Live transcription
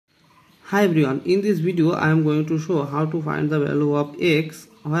Hi everyone, in this video I am going to show how to find the value of x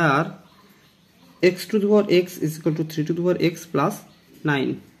where x to the power x is equal to 3 to the power x plus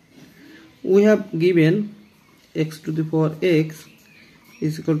 9. We have given x to the power x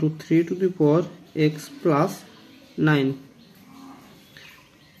is equal to 3 to the power x plus 9,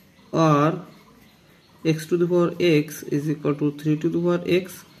 or x to the power x is equal to 3 to the power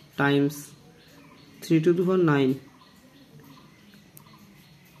x times 3 to the power 9.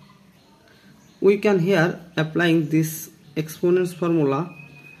 We can here applying this exponents formula,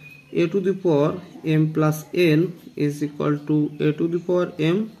 a to the power m plus n is equal to a to the power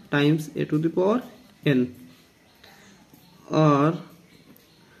m times a to the power n, or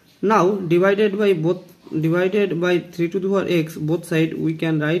now divided by 3 to the power x, both side we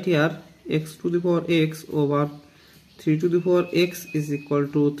can write here x to the power x over 3 to the power x is equal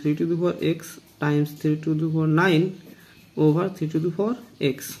to 3 to the power x times 3 to the power 9 over 3 to the power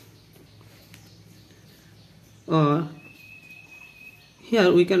x. Or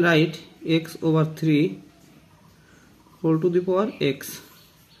here we can write x over 3 whole to the power x.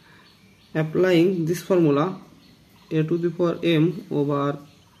 Applying this formula, a to the power m over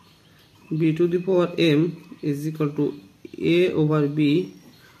b to the power m is equal to a over b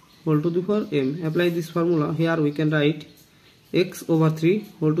whole to the power m. Apply this formula, here we can write x over 3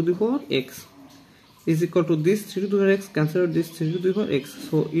 whole to the power x is equal to this 3 to the power x, cancel out this 3 to the power x,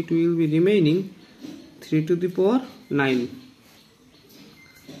 so it will be remaining 3 to the power 9.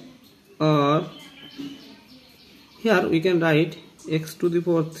 Or here we can write x to the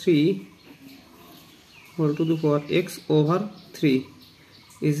power 3 whole to the power x over 3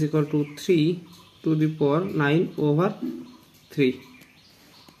 is equal to 3 to the power 9 over 3.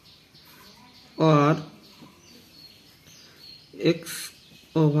 Or x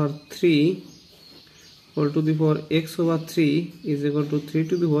over 3 whole to the power x over 3 is equal to 3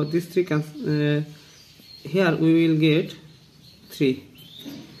 to the power, this 3 here we will get 3.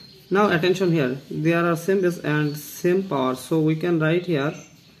 Now attention, here there are same base and same power, so we can write here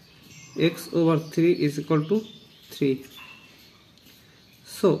x over 3 is equal to 3.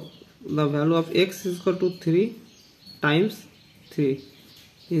 So the value of x is equal to 3 times 3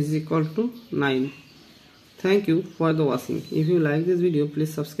 is equal to 9. Thank you for the watching. If you like this video,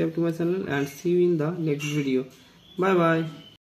 please subscribe to my channel and see you in the next video. Bye bye.